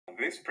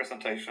this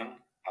presentation,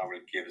 I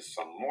will give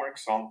some more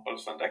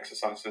examples and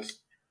exercises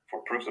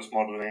for process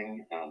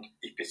modeling and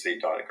EPC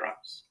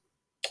diagrams.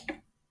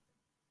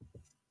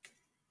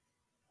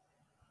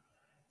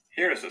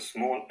 Here is a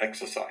small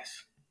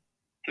exercise.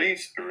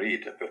 Please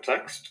read the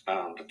text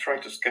and try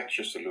to sketch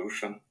a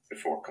solution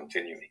before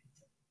continuing.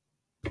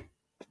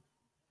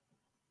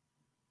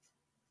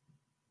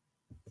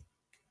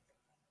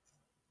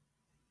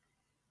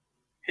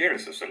 Here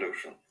is a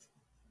solution.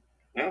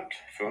 Note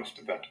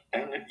first that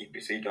any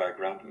EPC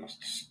diagram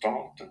must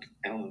start and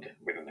end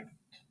with an event.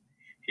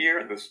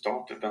 Here the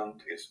start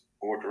event is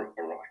order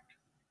arrived.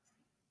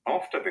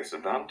 After this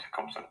event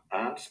comes an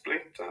AND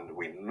split, and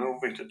we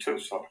move into two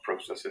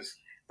sub-processes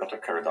that are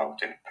carried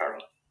out in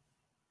parallel.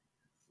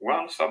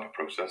 One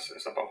sub-process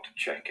is about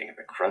checking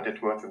the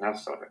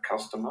creditworthiness of the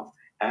customer,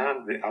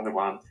 and the other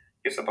one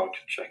is about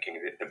checking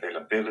the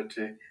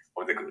availability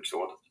of the goods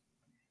ordered.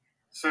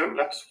 So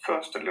let's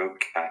first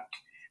look at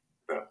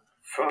the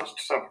first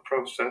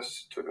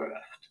sub-process to the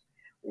left.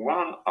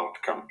 One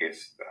outcome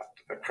is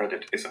that the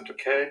credit isn't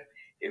okay.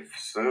 If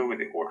so,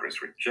 the order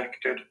is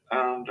rejected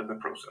and the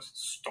process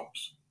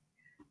stops.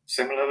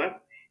 Similarly,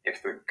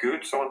 if the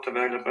goods aren't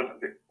available,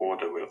 the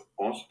order will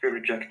also be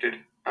rejected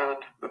and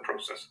the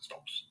process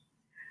stops.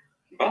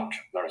 But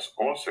there is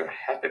also a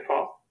happy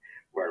path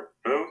where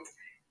both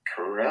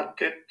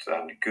credit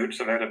and goods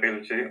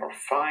availability are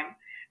fine,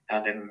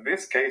 and in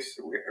this case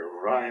we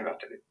arrive at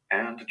the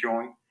AND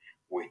join,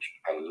 which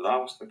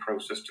allows the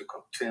process to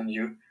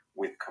continue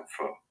with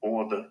confirm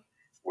order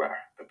where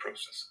the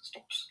process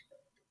stops.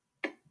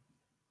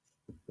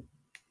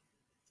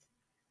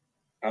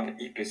 An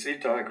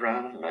EPC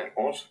diagram may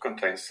also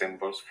contain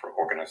symbols for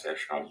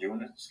organizational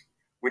units,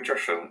 which are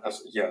shown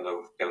as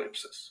yellow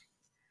ellipses.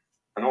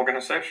 An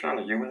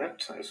organizational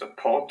unit is a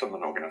part of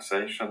an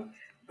organization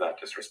that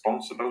is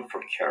responsible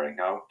for carrying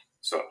out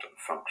certain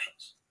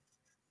functions.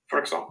 For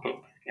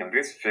example, in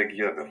this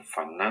figure, the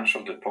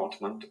financial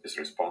department is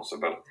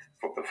responsible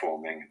for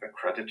performing the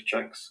credit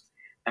checks,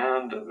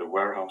 and the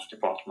warehouse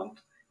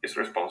department is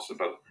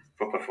responsible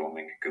for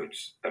performing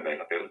goods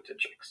availability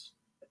checks.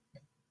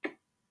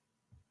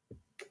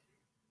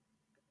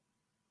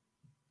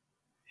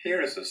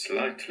 Here is a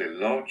slightly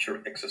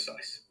larger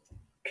exercise.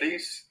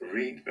 Please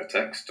read the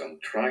text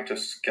and try to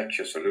sketch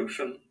a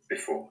solution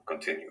before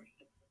continuing.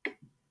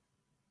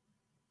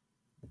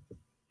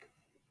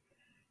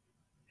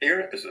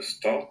 Here is the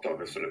start of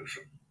the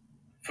solution.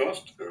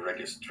 First, a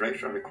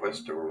registration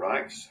request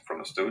arrives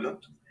from a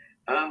student,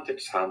 and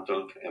it's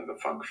handled in the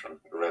function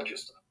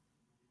register.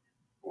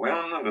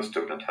 When the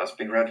student has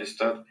been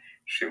registered,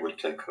 she will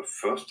take her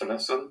first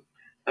lesson,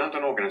 and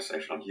an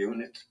organizational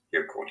unit,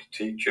 here called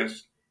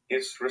teachers,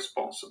 is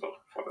responsible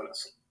for the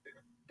lesson.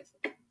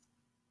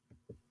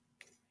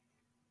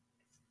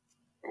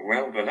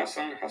 When the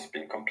lesson has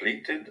been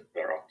completed,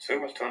 there are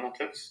two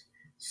alternatives,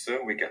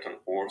 so we get an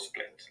OR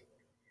split.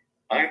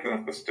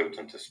 Either the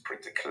student is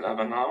pretty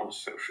clever now,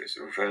 so she's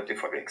ready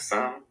for the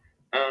exam,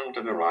 and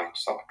the right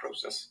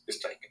sub-process is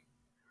taken.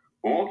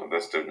 Or the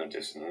student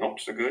is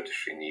not so good,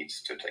 she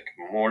needs to take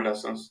more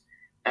lessons,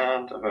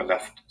 and the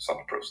left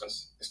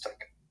sub-process is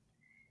taken.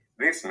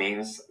 This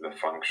means the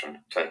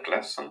function take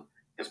lesson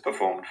is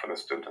performed for the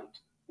student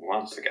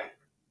once again.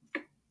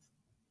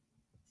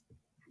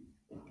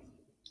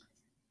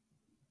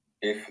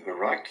 If the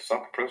right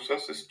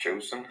sub-process is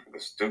chosen, the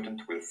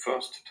student will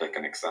first take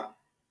an exam.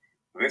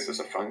 This is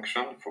a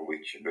function for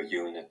which the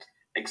unit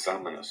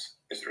examiners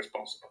is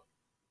responsible.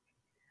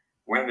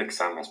 When the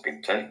exam has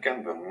been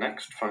taken, the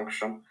next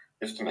function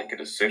is to make a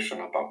decision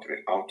about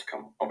the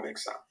outcome of the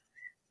exam.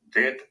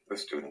 Did the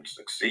student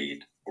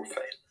succeed or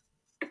fail?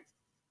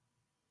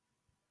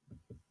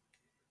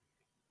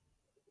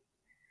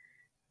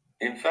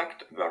 In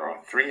fact, there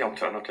are three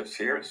alternatives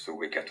here, so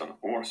we get an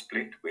OR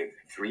split with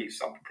three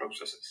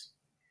sub-processes.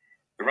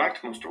 The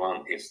rightmost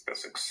one is the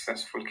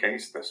successful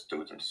case. The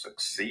student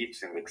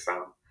succeeds in the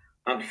exam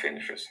and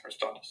finishes her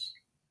studies.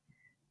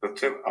 The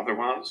two other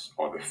ones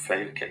are the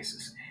fail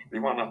cases. The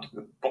one at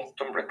the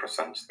bottom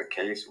represents the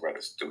case where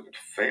the student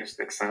fails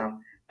the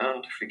exam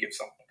and she gives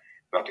up.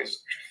 That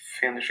is, she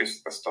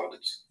finishes the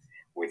studies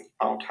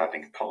without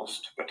having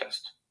passed the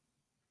test.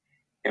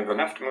 In the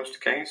leftmost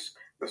case,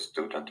 the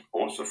student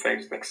also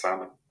fails the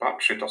exam,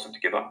 but she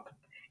doesn't give up.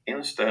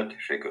 Instead,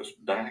 she goes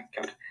back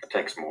and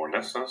takes more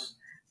lessons,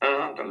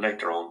 and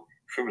later on,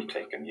 she will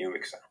take a new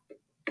exam.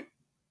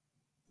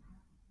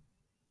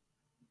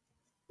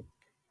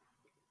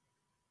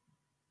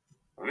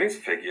 This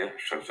figure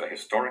shows a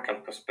historical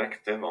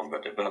perspective on the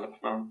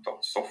development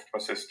of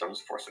software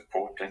systems for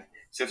supporting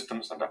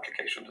systems and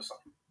application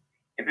design.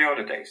 In the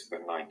early days, the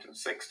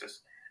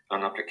 1960s,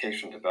 an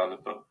application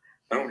developer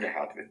only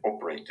had the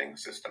operating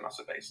system as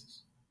a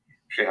basis.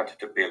 She had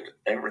to build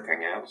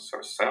everything else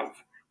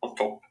herself on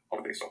top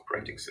of this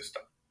operating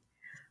system.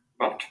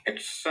 But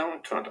it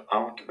soon turned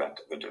out that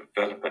the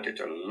developer did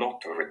a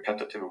lot of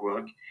repetitive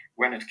work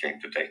when it came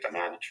to data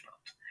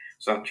management,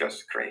 such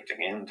as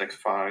creating index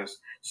files,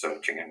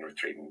 searching and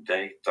retrieving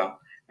data,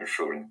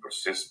 ensuring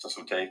persistence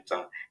of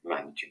data,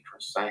 managing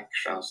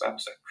transactions,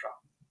 etc.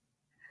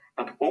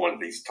 And all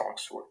these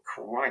tasks were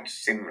quite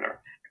similar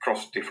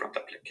across different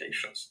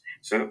applications.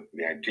 So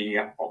the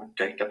idea of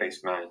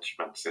database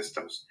management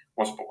systems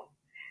was born,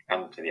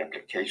 and the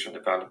application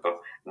developer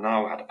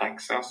now had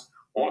access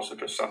also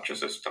to such a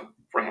system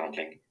for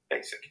handling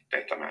basic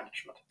data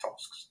management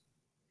tasks.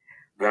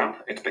 Then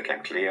it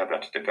became clear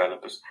that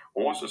developers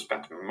also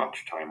spent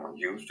much time on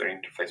user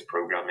interface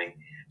programming,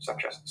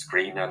 such as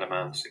screen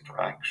elements,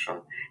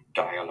 interaction,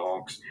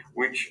 dialogues,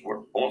 which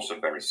were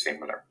also very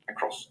similar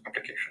across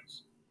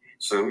applications.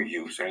 So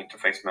user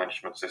interface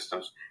management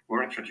systems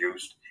were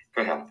introduced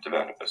to help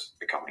developers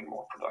becoming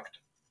more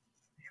productive.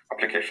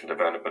 Application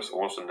developers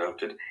also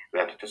noted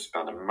that to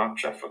spend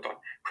much effort on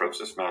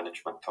process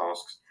management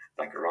tasks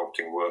like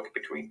routing work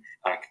between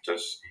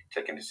actors,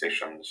 taking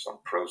decisions on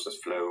process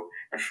flow,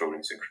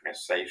 ensuring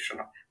synchronization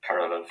of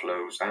parallel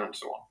flows, and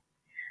so on.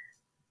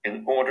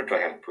 In order to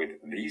help with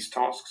these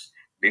tasks,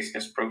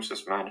 business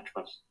process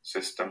management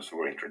systems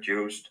were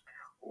introduced,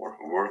 or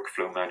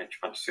workflow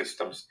management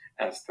systems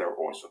as they're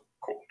also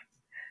called.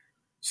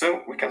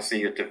 So we can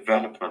see a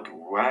development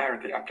where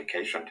the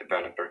application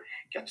developer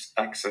gets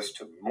access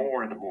to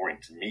more and more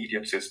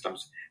intermediate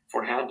systems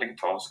for handling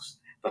tasks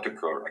that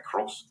occur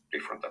across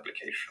different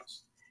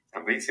applications.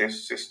 And these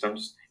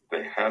systems,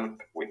 they help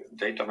with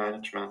data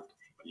management,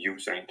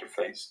 user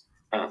interface,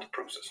 and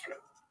process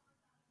flow.